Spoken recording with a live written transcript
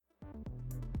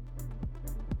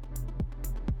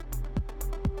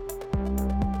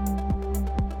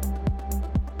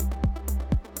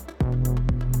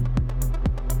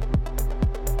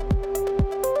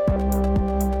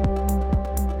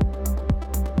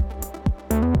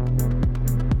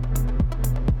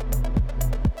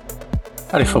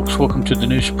Howdy folks, welcome to the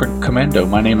Newsprint Commando.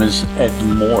 My name is Ed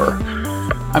Moore.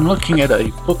 I'm looking at a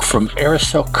book from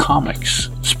Aricel Comics,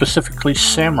 specifically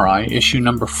Samurai, issue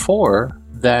number 4,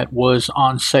 that was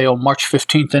on sale March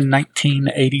 15th in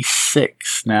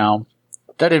 1986. Now,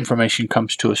 that information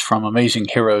comes to us from Amazing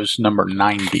Heroes number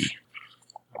 90.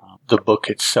 The book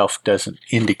itself doesn't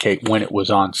indicate when it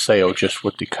was on sale, just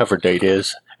what the cover date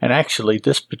is. And actually,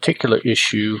 this particular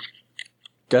issue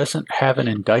doesn't have an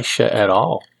indicia at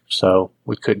all. So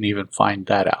we couldn't even find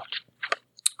that out.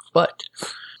 But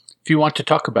if you want to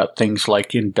talk about things like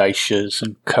indicias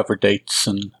and cover dates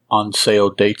and on sale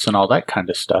dates and all that kind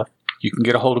of stuff, you can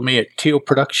get a hold of me at Teal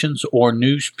Productions or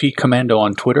News P Commando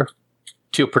on Twitter.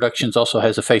 Teal Productions also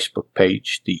has a Facebook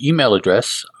page. The email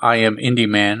address,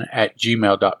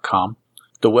 iamindieman@gmail.com.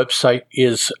 The website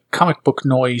is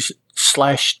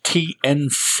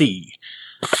comicbooknoise/TNC.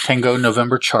 Tango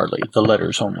November Charlie, the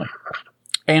letters only.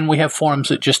 And we have forums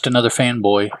at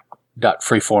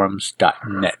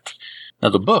justanotherfanboy.freeforums.net. Now,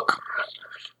 the book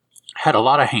had a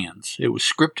lot of hands. It was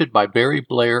scripted by Barry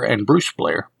Blair and Bruce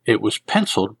Blair. It was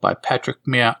penciled by Patrick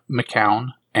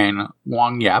McCown and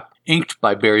Wong Yap, inked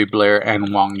by Barry Blair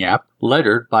and Wong Yap,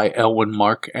 lettered by Elwin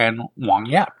Mark and Wong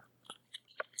Yap.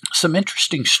 Some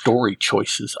interesting story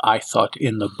choices, I thought,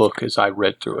 in the book as I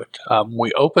read through it.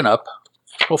 We open up,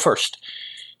 well, first,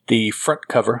 the front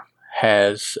cover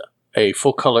has a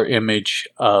full-color image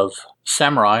of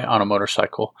Samurai on a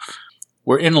motorcycle.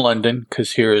 We're in London,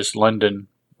 because here is London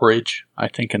Bridge, I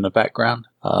think, in the background.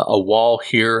 A wall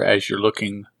here as you're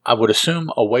looking, I would assume,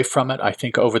 away from it, I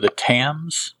think over the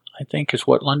Thames, I think, is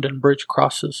what London Bridge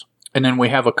crosses. And then we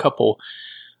have a couple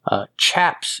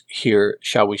chaps here,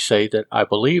 shall we say, that I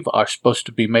believe are supposed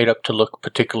to be made up to look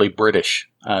particularly British,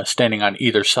 standing on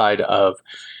either side of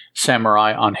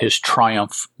Samurai on his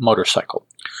Triumph motorcycle.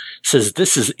 It says,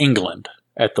 "This is England"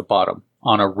 at the bottom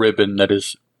on a ribbon that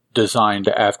is designed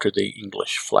after the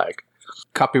English flag.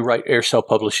 Copyright Aircell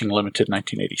Publishing Limited,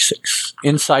 1986.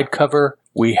 Inside cover,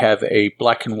 we have a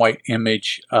black and white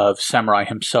image of Samurai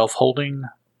himself holding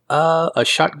a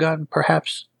shotgun,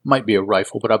 perhaps. Might be a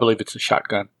rifle, but I believe it's a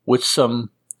shotgun. With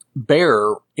some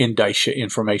bear indicia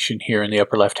information here in the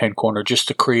upper left-hand corner, just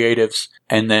the creatives,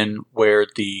 and then where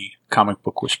the comic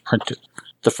book was printed.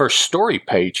 The first story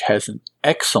page has an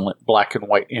excellent black and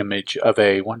white image of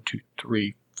a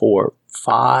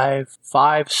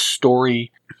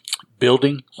 5-story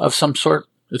building of some sort.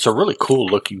 It's a really cool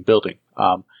looking building.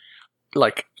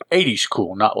 Like 80s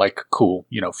cool, not like cool,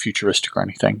 futuristic or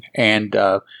anything. And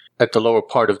at the lower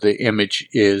part of the image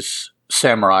is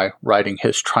Samurai riding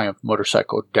his Triumph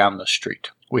motorcycle down the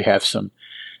street. We have some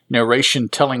narration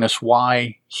telling us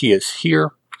why he is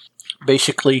here.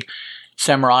 Basically,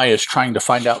 Samurai is trying to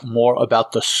find out more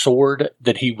about the sword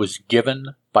that he was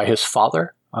given by his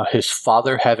father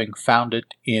having found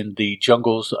it in the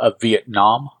jungles of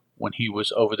Vietnam when he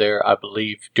was over there, I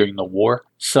believe, during the war.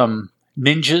 Some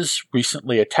ninjas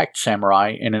recently attacked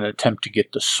Samurai in an attempt to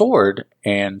get the sword,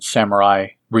 and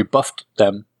Samurai rebuffed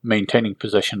them, maintaining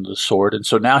possession of the sword. And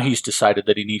so now he's decided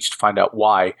that he needs to find out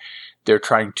why they're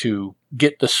trying to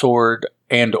get the sword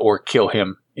and or kill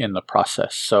him in the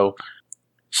process. So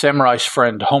Samurai's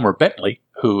friend Homer Bentley,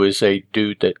 who is a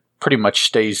dude that pretty much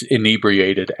stays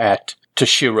inebriated at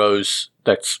Toshiro's,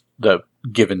 that's the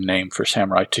given name for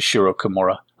Samurai, Toshiro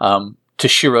Kimura,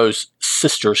 Toshiro's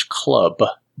sister's club,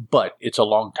 but it's a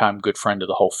longtime good friend of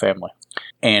the whole family.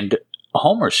 And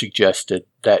Homer suggested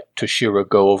that Toshiro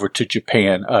go over to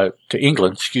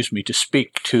England, to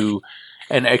speak to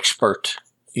an expert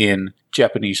in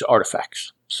Japanese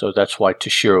artifacts. So that's why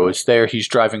Toshiro is there. He's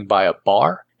driving by a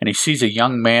bar, and he sees a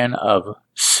young man of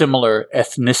similar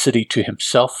ethnicity to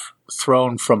himself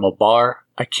thrown from a bar.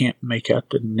 I can't make out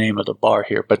the name of the bar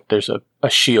here, but there's a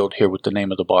shield here with the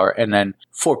name of the bar. And then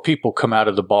 4 people come out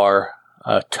of the bar,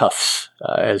 toughs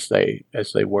as they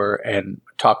were, and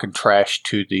talking trash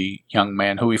to the young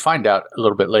man, who we find out a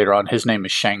little bit later on. His name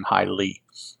is Shanghai Lee.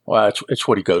 Well, it's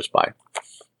what he goes by.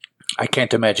 I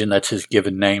can't imagine that's his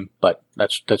given name, but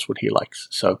that's what he likes.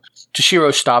 So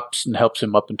Toshiro stops and helps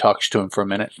him up and talks to him for a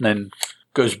minute, and then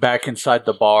goes back inside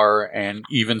the bar and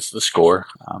evens the score.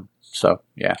 So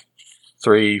yeah,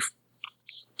 three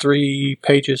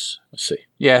pages. Let's see.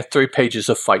 Yeah, 3 pages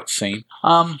of fight scene.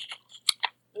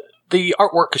 The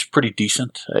artwork is pretty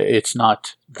decent. It's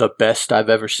not the best I've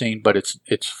ever seen, but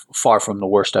it's far from the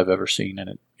worst I've ever seen,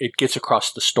 and it gets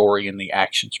across the story and the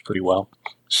actions pretty well.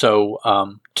 So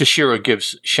Toshiro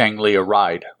gives Shang Li a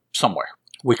ride somewhere.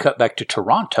 We cut back to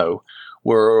Toronto,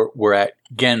 where we're at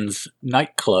Gen's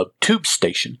nightclub tube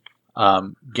station.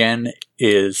 Gen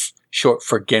is short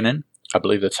for Genin. I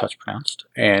believe that's how it's pronounced.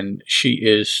 And she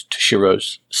is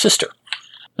Toshiro's sister.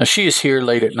 Now, she is here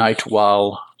late at night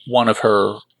while one of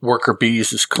her worker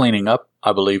bees is cleaning up.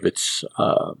 I believe it's,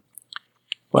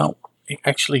 well,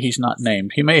 actually, he's not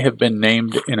named. He may have been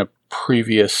named in a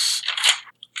previous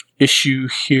issue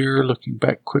here, looking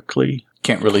back quickly.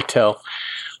 Can't really tell.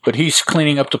 But he's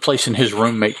cleaning up the place and his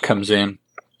roommate comes in.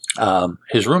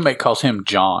 His roommate calls him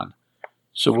John.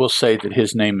 So we'll say that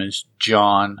his name is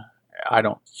John. I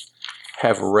don't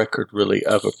have a record really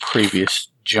of a previous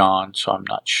John, so I'm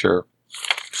not sure.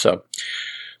 So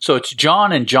it's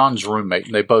John and John's roommate,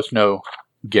 and they both know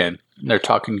Gen. And they're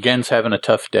talking. Gen's having a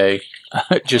tough day.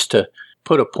 Just to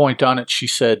put a point on it, she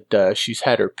said she's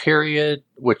had her period,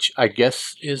 which I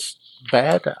guess is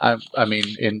bad. I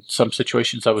mean, in some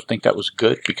situations, I would think that was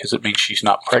good because it means she's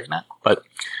not pregnant. But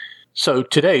so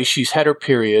today, she's had her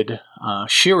period.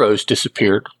 Shiro's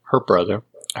disappeared, her brother.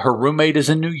 Her roommate is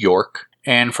in New York.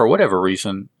 And for whatever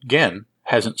reason, Gen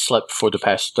hasn't slept for the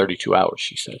past 32 hours,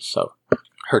 she says. So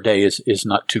her day is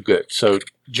not too good. So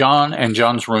John and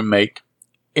John's roommate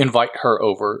invite her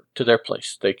over to their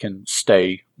place. She can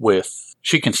stay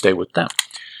with them.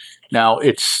 Now,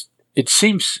 it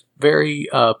seems very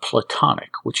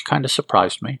platonic, which kind of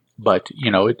surprised me. But,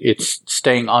 it's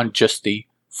staying on just the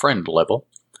friend level.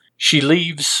 She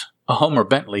leaves a Homer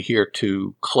Bentley here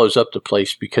to close up the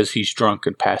place because he's drunk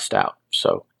and passed out.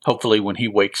 So hopefully when he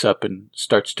wakes up and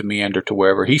starts to meander to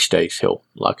wherever he stays, he'll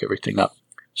lock everything up.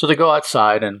 So they go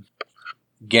outside, and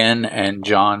Gen and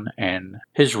John and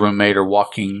his roommate are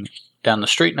walking down the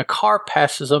street, and a car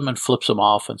passes them and flips them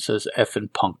off and says,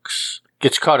 "Effing punks."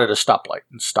 Gets caught at a stoplight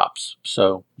and stops.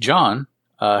 So John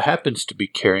happens to be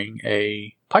carrying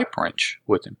a pipe wrench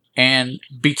with him and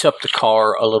beats up the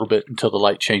car a little bit until the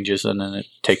light changes, and then it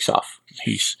takes off.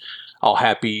 He's all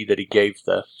happy that he gave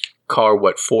the car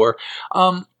what for.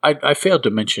 I failed to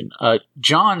mention,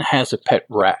 John has a pet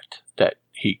rat that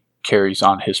he carries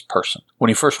on his person. When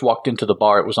he first walked into the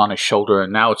bar, it was on his shoulder,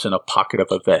 and now it's in a pocket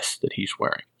of a vest that he's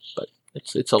wearing. But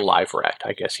it's a live rat,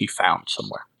 I guess he found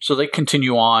somewhere. So they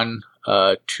continue on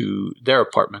to their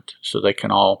apartment so they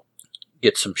can all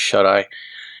get some shut-eye.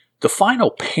 The final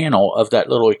panel of that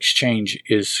little exchange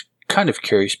is kind of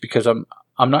curious because I'm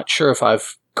not sure if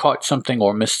I've caught something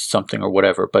or missed something or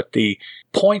whatever, but the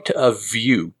point of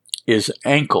view is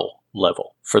ankle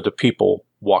level for the people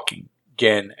walking,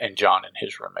 Gen and John and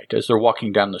his roommate, as they're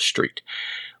walking down the street.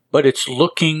 But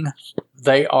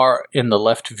they are in the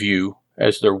left view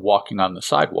as they're walking on the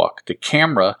sidewalk. The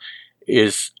camera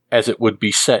is as it would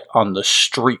be set on the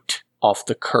street off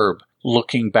the curb,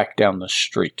 looking back down the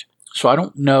street. So I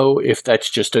don't know if that's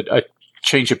just a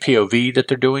change of POV that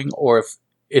they're doing, or if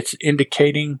it's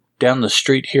indicating down the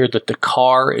street here that the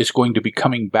car is going to be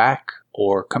coming back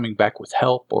or coming back with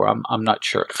help, or I'm not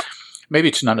sure. Maybe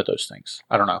it's none of those things.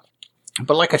 I don't know.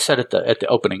 But like I said at the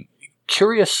opening,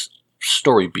 curious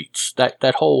story beats.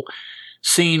 That whole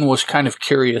scene was kind of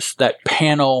curious. That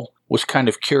panel was kind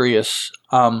of curious.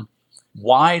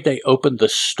 Why they opened the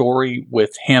story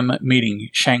with him meeting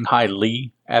Shanghai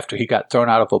Lee after he got thrown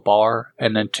out of a bar,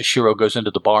 and then Toshiro goes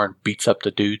into the bar and beats up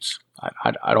the dudes.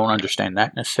 I don't understand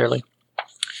that necessarily.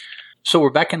 So we're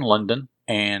back in London,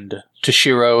 and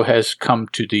Toshiro has come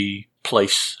to the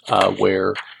place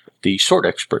where the sword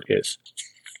expert is.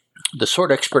 The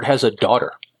sword expert has a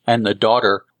daughter, and the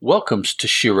daughter welcomes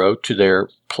Toshiro to their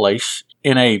place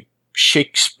in a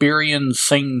Shakespearean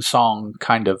sing-song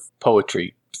kind of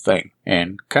poetry thing,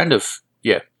 and kind of,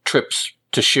 trips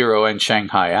Toshiro and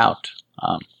Shanghai out.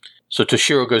 So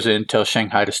Toshiro goes in, tells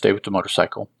Shanghai to stay with the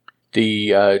motorcycle.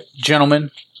 The gentleman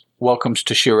welcomes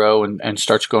Toshiro and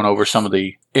starts going over some of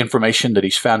the information that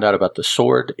he's found out about the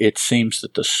sword. It seems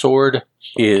that the sword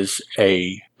is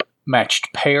a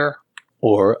matched pair,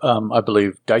 or I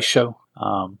believe daisho,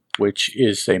 which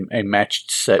is a matched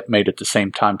set made at the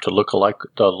same time to look alike.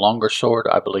 The longer sword,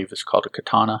 I believe, is called a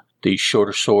katana. The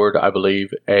shorter sword, I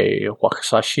believe, a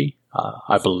wakizashi.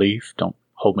 I believe. Don't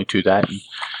hold me to that, and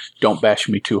don't bash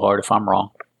me too hard if I'm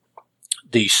wrong.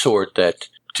 The sword that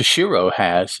Toshiro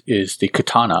has is the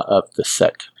katana of the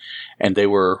set, and they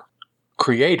were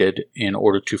created in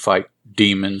order to fight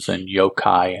demons and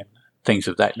yokai and things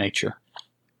of that nature.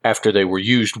 After they were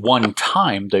used one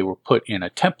time, they were put in a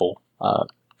temple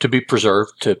to be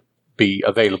preserved, to be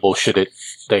available should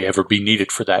they ever be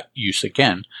needed for that use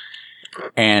again.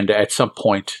 And at some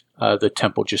point, the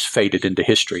temple just faded into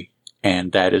history,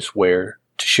 and that is where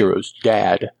Toshiro's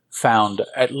dad found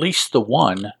at least the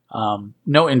one.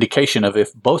 No indication of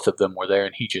if both of them were there,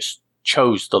 and he just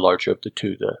chose the larger of the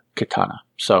two, the katana.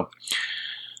 So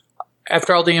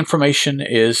after all the information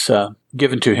is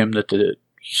given to him that the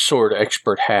sword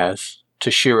expert has,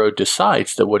 Toshiro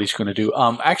decides that what he's going to do.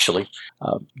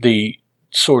 The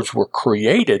swords were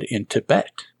created in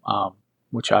Tibet,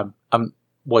 which I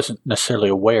wasn't necessarily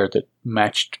aware that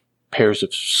matched pairs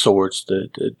of swords, the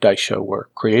daisho, were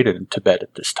created in Tibet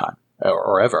at this time,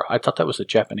 or ever. I thought that was a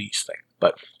Japanese thing,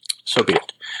 but so be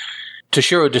it.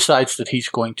 Toshiro decides that he's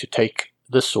going to take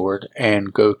the sword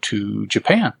and go to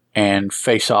Japan and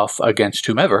face off against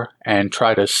whomever and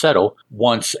try to settle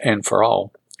once and for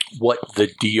all what the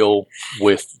deal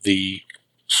with the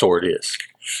sword is.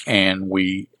 And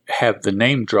we have the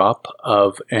name drop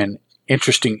of an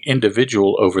interesting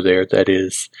individual over there that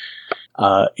is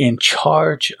in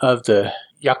charge of the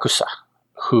Yakuza,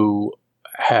 who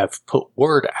have put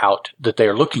word out that they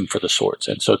are looking for the swords.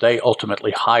 And so they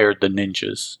ultimately hired the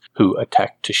ninjas who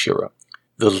attacked Toshiro.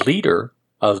 The leader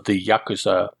of the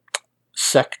Yakuza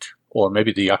sect, or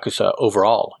maybe the Yakuza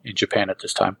overall in Japan at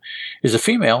this time, is a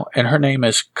female, and her name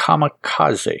is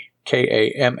Kamikaze.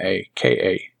 Kamakazi.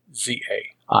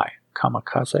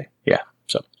 Kamikaze? Yeah.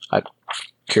 So I'm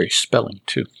curious spelling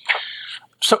too.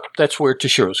 So that's where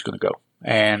Toshiro's going to go.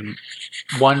 And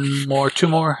two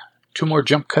more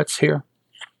jump cuts here.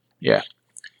 Yeah.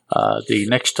 The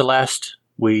next to last,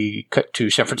 we cut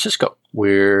to San Francisco,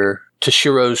 where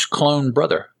Toshiro's clone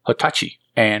brother, Hitachi,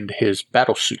 and his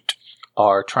battle suit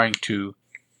are trying to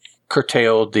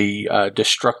curtail the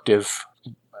destructive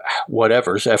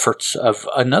whatever's efforts of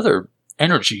another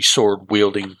energy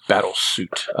sword-wielding battle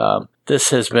suit.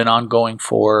 This has been ongoing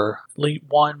for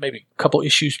maybe a couple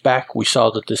issues back. We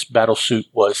saw that this battle suit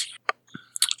was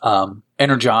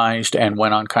energized and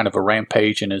went on kind of a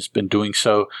rampage and has been doing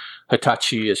so.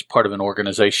 Hitachi is part of an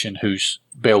organization whose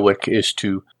bailiwick is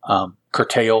to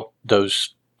curtail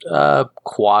those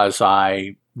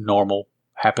quasi-normal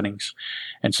happenings.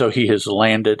 And so he has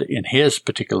landed in his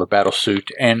particular battle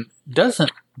suit and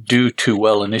doesn't do too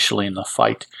well initially in the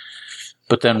fight.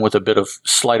 But then with a bit of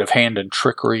sleight of hand and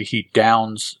trickery, he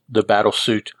downs the battle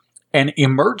suit. And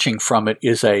emerging from it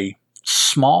is a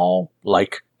small,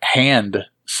 like hand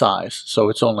size. So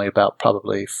it's only about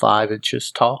probably 5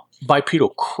 inches tall. Bipedal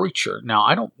creature. Now,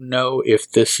 I don't know if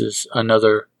this is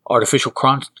another artificial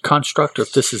construct or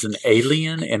if this is an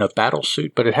alien in a battle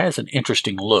suit, but it has an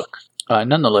interesting look.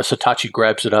 Nonetheless, Hitachi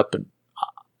grabs it up and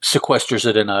sequesters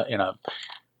it in a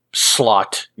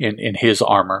slot in his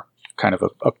armor, kind of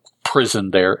a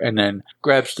prison there, and then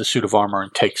grabs the suit of armor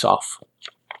and takes off.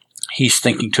 He's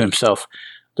thinking to himself,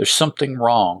 there's something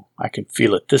wrong. I can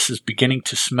feel it. This is beginning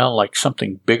to smell like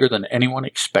something bigger than anyone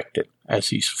expected, as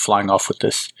he's flying off with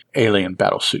this alien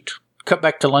battle suit. Cut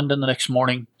back to London the next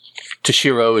morning.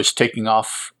 Toshiro is taking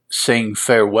off, saying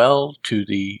farewell to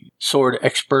the sword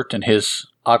expert and his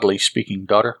oddly speaking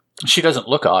daughter. She doesn't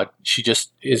look odd. She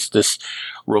just is this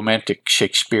romantic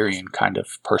Shakespearean kind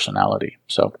of personality.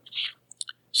 So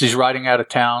as he's riding out of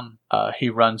town, he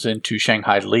runs into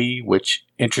Shanghai Lee, which,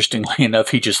 interestingly enough,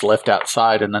 he just left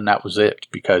outside, and then that was it,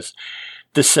 because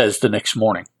this says the next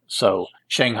morning. So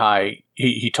Shanghai,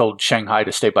 he told Shanghai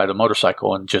to stay by the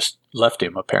motorcycle and just left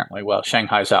him, apparently. Well,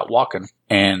 Shanghai's out walking,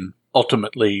 and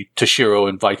ultimately Toshiro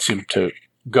invites him to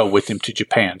go with him to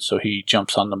Japan. So he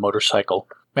jumps on the motorcycle,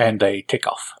 and they take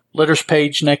off. Letters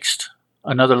page next,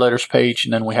 another letters page,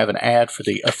 and then we have an ad for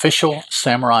the official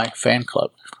Samurai Fan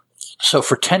Club. So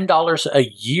for $10 a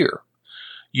year,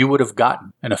 you would have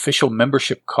gotten an official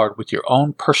membership card with your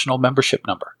own personal membership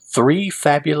number. 3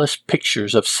 fabulous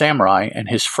pictures of Samurai and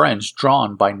his friends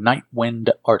drawn by Nightwind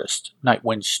artists.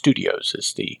 Nightwind Studios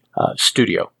is the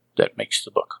studio that makes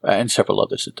the book, and several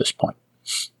others at this point.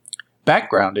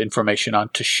 Background information on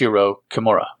Toshiro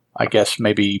Kimura. I guess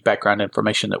maybe background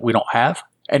information that we don't have.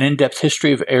 An in-depth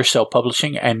history of Aircell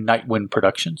Publishing and Nightwind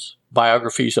Productions.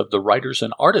 Biographies of the writers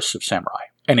and artists of Samurai.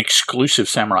 An exclusive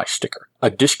Samurai sticker. A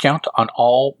discount on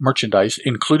all merchandise,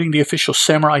 including the official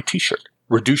Samurai t-shirt.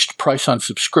 Reduced price on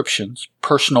subscriptions.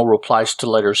 Personal replies to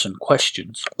letters and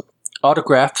questions.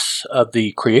 Autographs of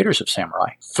the creators of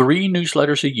Samurai. 3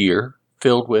 newsletters a year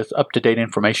filled with up-to-date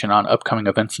information on upcoming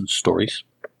events and stories.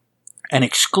 An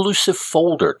exclusive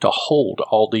folder to hold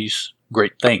all these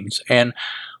great things, and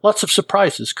lots of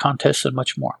surprises, contests, and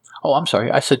much more. Oh, I'm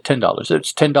sorry, I said $10.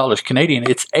 It's $10 Canadian.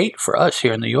 It's $8 for us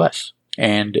here in the U.S.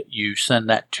 And you send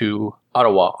that to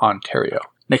Ottawa, Ontario.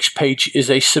 Next page is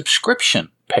a subscription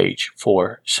page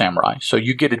for Samurai. So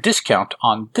you get a discount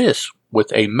on this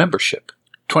with a membership.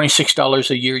 $26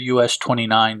 a year U.S.,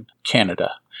 $29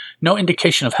 Canada. No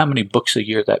indication of how many books a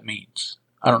year that means.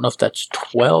 I don't know if that's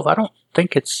 12. I don't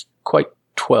think it's quite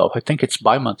 12. I think it's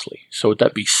bi-monthly. So would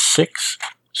that be 6?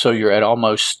 So you're at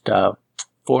almost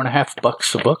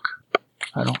 $4.50 a book.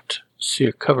 I don't see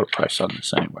a cover price on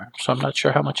this anywhere, so I'm not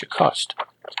sure how much it cost.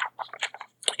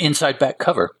 Inside back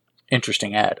cover.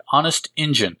 Interesting ad. Honest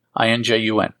Injun,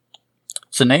 INJUN.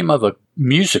 It's the name of a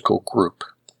musical group,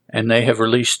 and they have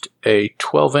released a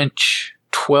 12-inch,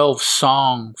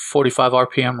 12-song, 45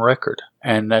 RPM record,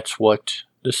 and that's what...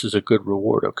 This is a good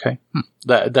reward, okay?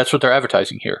 That's what they're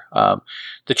advertising here,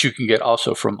 that you can get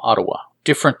also from Ottawa.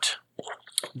 Different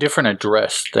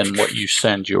address than what you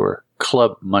send your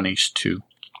club monies to.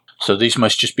 So these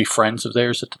must just be friends of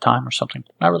theirs at the time or something.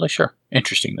 Not really sure.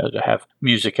 Interesting, though, to have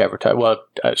music advertised. Well,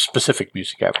 specific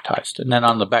music advertised. And then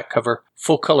on the back cover,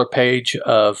 full color page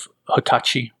of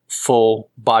Hitachi, full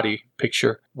body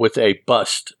picture with a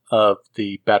bust of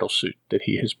the battle suit that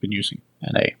he has been using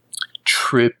and a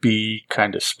trippy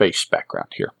kind of space background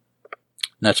here.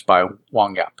 And that's by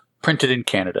Wong Yap. Printed in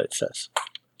Canada, it says.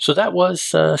 So that was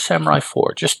Samurai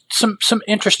 4. Just some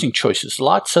interesting choices.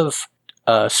 Lots of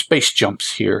space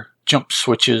jumps here. Jump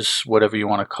switches, whatever you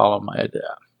want to call them.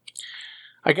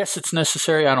 I guess it's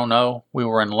necessary. I don't know. We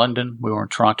were in London. We were in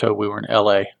Toronto. We were in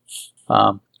LA.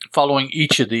 Following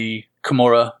each of the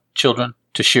Kimura children.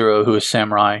 Toshiro, who is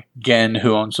samurai. Gen,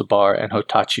 who owns a bar. And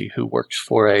Hitachi, who works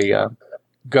for a...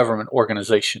 government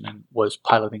organization and was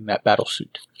piloting that battle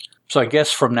suit. So I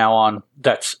guess from now on,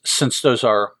 since those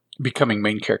are becoming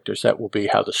main characters, that will be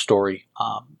how the story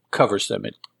covers them.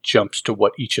 It jumps to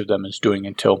what each of them is doing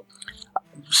until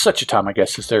such a time, I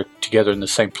guess, as they're together in the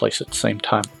same place at the same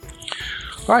time.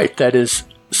 All right, that is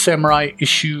Samurai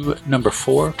issue number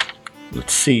 4.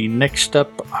 Let's see, next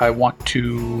up, I want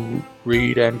to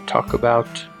read and talk about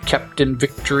Captain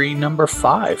Victory number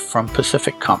 5 from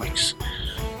Pacific Comics.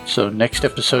 So next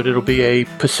episode, it'll be a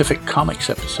Pacific Comics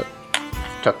episode.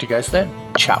 Talk to you guys then.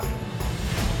 Ciao.